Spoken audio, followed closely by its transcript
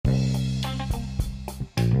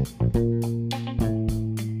Hey,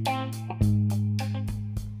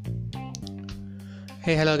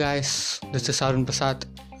 hello guys, this is Arun Prasad,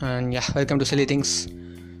 and welcome to Silly Things.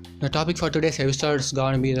 The topic for today's episode is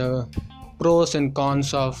going to be the pros and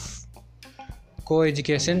cons of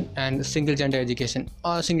co-education and single gender education,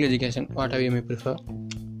 or single education, whatever you may prefer.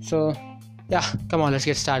 So, come on, let's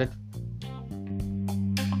get started.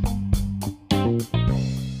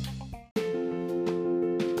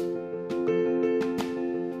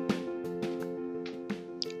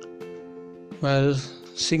 Well,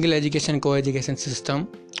 single education, co-education system,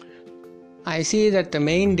 I see that the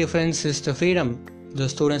main difference is the freedom the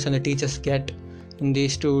students and the teachers get in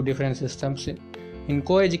these two different systems. In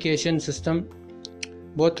co-education system,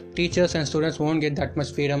 both teachers and students won't get that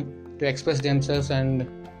much freedom to express themselves, and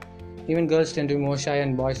even girls tend to be more shy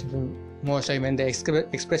and boys tend to be more shy when they're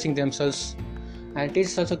expressing themselves, and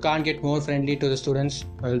teachers also can't get more friendly to the students.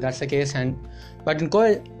 Well, that's the case, but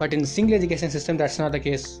in single education system, that's not the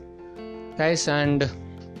case, guys. And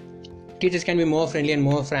teachers can be more friendly and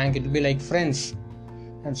more frank. It will be like friends.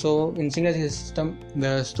 And so in single education system,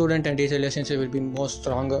 the student and teacher relationship will be more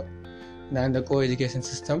stronger than the co-education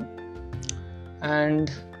system. And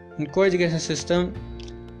in co-education system,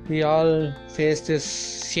 we all face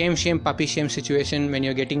this shame puppy shame situation when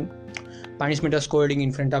you're getting punishment or scolding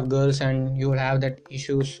in front of girls, and you will have that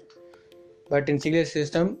issues. But in single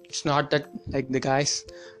system, it's not that like the guys,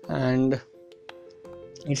 and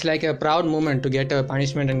it's like a proud moment to get a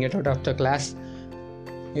punishment and get out of the class.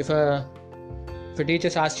 If a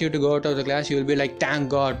teacher asks you to go out of the class, you will be like, thank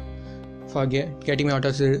God for getting me out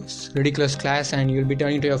of this ridiculous class, and you'll be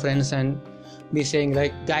turning to your friends and be saying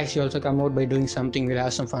like, guys, you also come out by doing something, we'll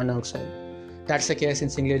have some fun outside. That's the case in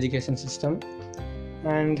single education system.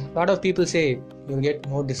 And a lot of people say you'll get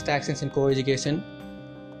more distractions in co-education,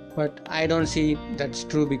 but I don't see that's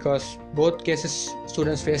true, because both cases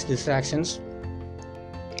students face distractions.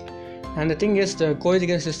 And the thing is, the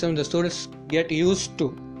co-education system, the students get used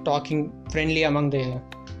to talking friendly among their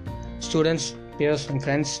students, peers and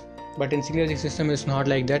friends. But in single education system, it's not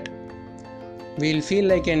like that. We'll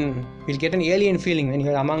get an alien feeling when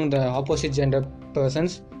you're among the opposite gender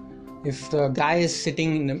persons. If the guy is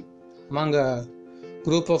sitting among a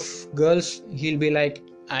group of girls, he'll be like,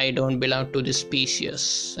 I don't belong to this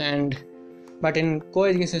species. But in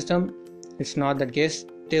co-education system, it's not that case.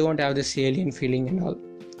 They won't have this alien feeling and all.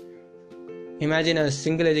 Imagine a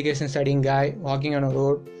single education studying guy walking on a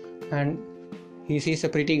road, and he sees a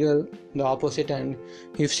pretty girl, the opposite, and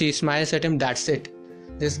if she smiles at him, that's it.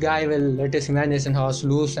 This guy will let his imagination horse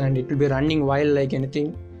loose, and it will be running wild like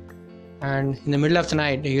anything. And in the middle of the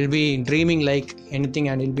night, he'll be dreaming like anything,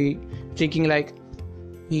 and he'll be thinking like,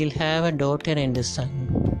 we'll have a daughter and a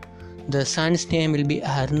son. The son's name will be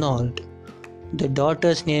Arnold. The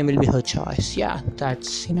daughter's name will be her choice. Yeah,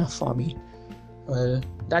 that's enough for me. Well,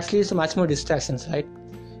 that leads to much more distractions, right?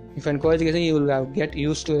 If in co-education, you will get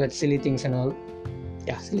used to that silly things and all.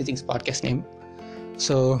 Yeah, silly things podcast name.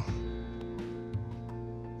 So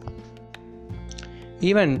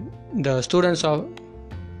even the students of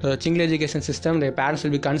the single education system, their parents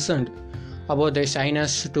will be concerned about their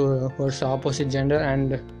shyness towards the opposite gender,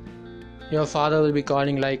 and your father will be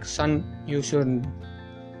calling like, son, you should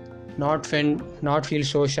not feel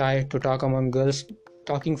so shy to talk among girls.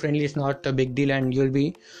 Talking friendly is not a big deal, and you'll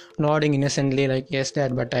be nodding innocently like, yes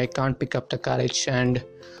dad, but I can't pick up the courage. And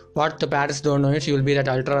what the parents don't know is you'll be that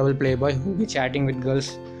ultra level playboy who will be chatting with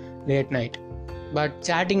girls late night. But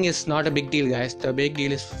chatting is not a big deal, guys. The big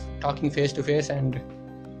deal is talking face to face, and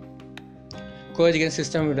co-education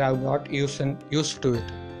system would have got used to it.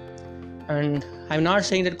 And I'm not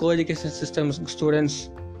saying that co-education system students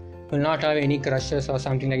will not have any crushes or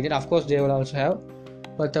something like that. Of course they will also have.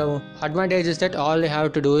 But the advantage is that all they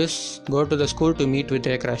have to do is go to the school to meet with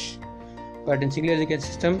their crush. But in single education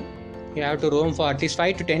system, you have to roam for at least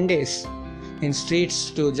 5 to 10 days in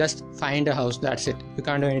streets to just find a house. That's it. You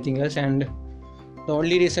can't do anything else. And the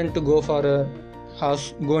only reason to go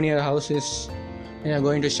near a house is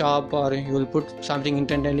going to shop, or you will put something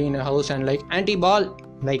intentionally in a house and like anti-ball,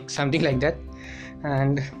 like something like that.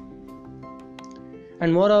 And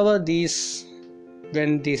moreover,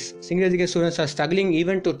 when these single education students are struggling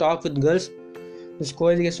even to talk with girls, these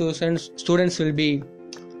co-education students will be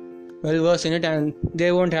well versed in it, and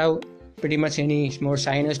they won't have pretty much any more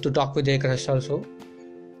shyness to talk with their crush also.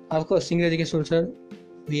 Of course, single education students,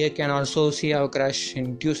 we can also see our crush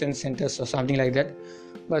in tuition centers or something like that,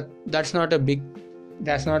 but that's not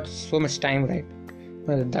so much time, right?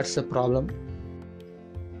 Well, that's the problem.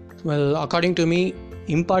 Well, according to me,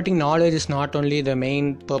 imparting knowledge is not only the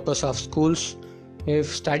main purpose of schools.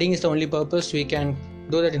 If studying is the only purpose, we can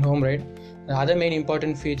do that in home, right? The other main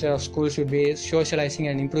important feature of school should be socializing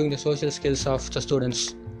and improving the social skills of the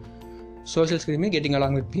students. Social skills means getting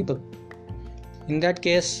along with people. In that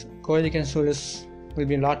case, co-education students will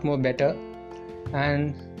be a lot more better.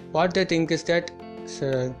 And what they think is that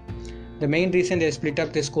the main reason they split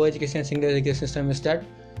up this co-education and single education system is that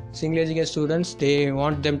single education students, they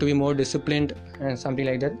want them to be more disciplined and something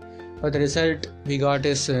like that. But the result we got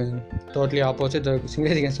is totally opposite. The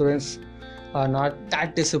single education students are not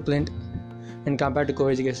that disciplined when compared to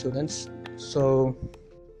co-education students. So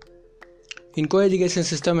in co-education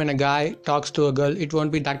system, when a guy talks to a girl, it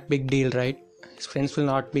won't be that big deal, right? His friends will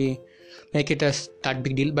not make it as that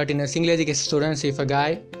big deal. But in a single education students, if a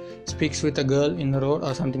guy speaks with a girl in the road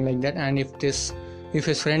or something like that, and if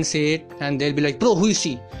his friends see it, and they'll be like, bro, who is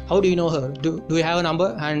she? How do you know her? Do you have a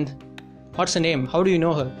number? And what's her name? How do you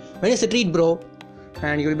know her? When is the treat, bro?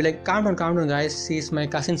 And you'll be like, calm down guys, she's my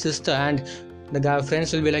cousin sister. And the guy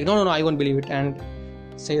friends will be like, no, I won't believe it. And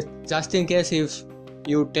say, just in case if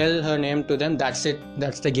you tell her name to them, that's it,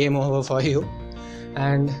 that's the game over for you,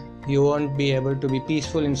 and you won't be able to be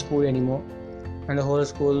peaceful in school anymore, and the whole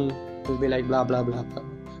school will be like blah blah blah blah.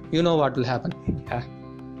 You know what will happen. Yeah.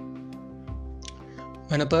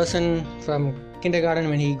 When a person from kindergarten,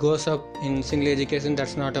 when he goes up in single education,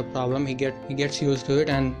 that's not a problem. He gets used to it,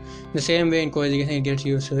 and the same way in co-education he gets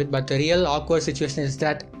used to it. But the real awkward situation is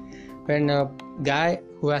that when a guy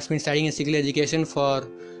who has been studying in single education for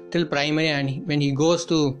till primary, and when he goes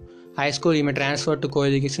to high school, he may transfer to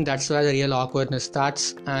co-education. That's where the real awkwardness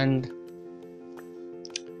starts, and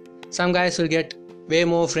some guys will get way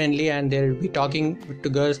more friendly and they'll be talking to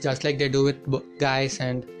girls just like they do with guys,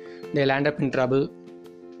 and they'll end up in trouble.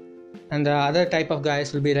 And the other type of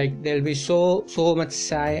guys will be like, they'll be so much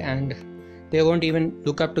shy, and they won't even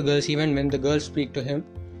look up to girls even when the girls speak to him.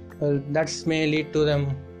 Well, that may lead to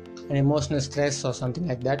them an emotional stress or something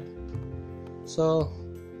like that. So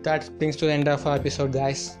that brings to the end of our episode,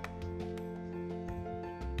 guys.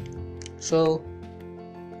 So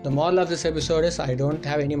the moral of this episode is, I don't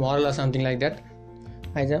have any moral or something like that.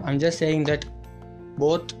 I'm just saying that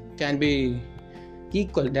both can be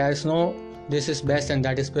equal. There is no this is best and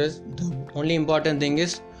that is best. The only important thing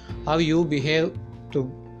is how you behave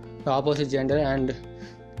to the opposite gender, and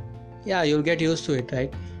yeah, you'll get used to it,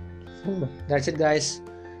 right? So that's it, guys.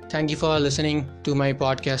 Thank you for listening to my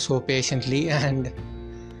podcast so patiently, and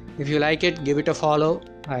if you like it, give it a follow.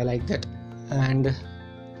 I like that. And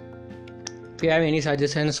if you have any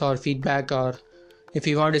suggestions or feedback, or if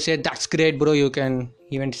you want to say that's great bro, you can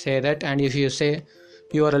even say that. And if you say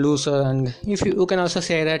you are a loser, and if you can also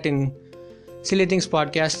say that in Silly Things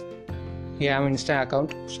Podcast. We have an Insta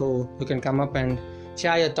account, so you can come up and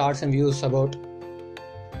share your thoughts and views about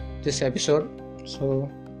this episode. So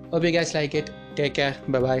hope you guys like it. Take care.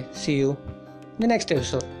 Bye bye. See you in the next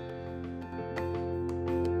episode.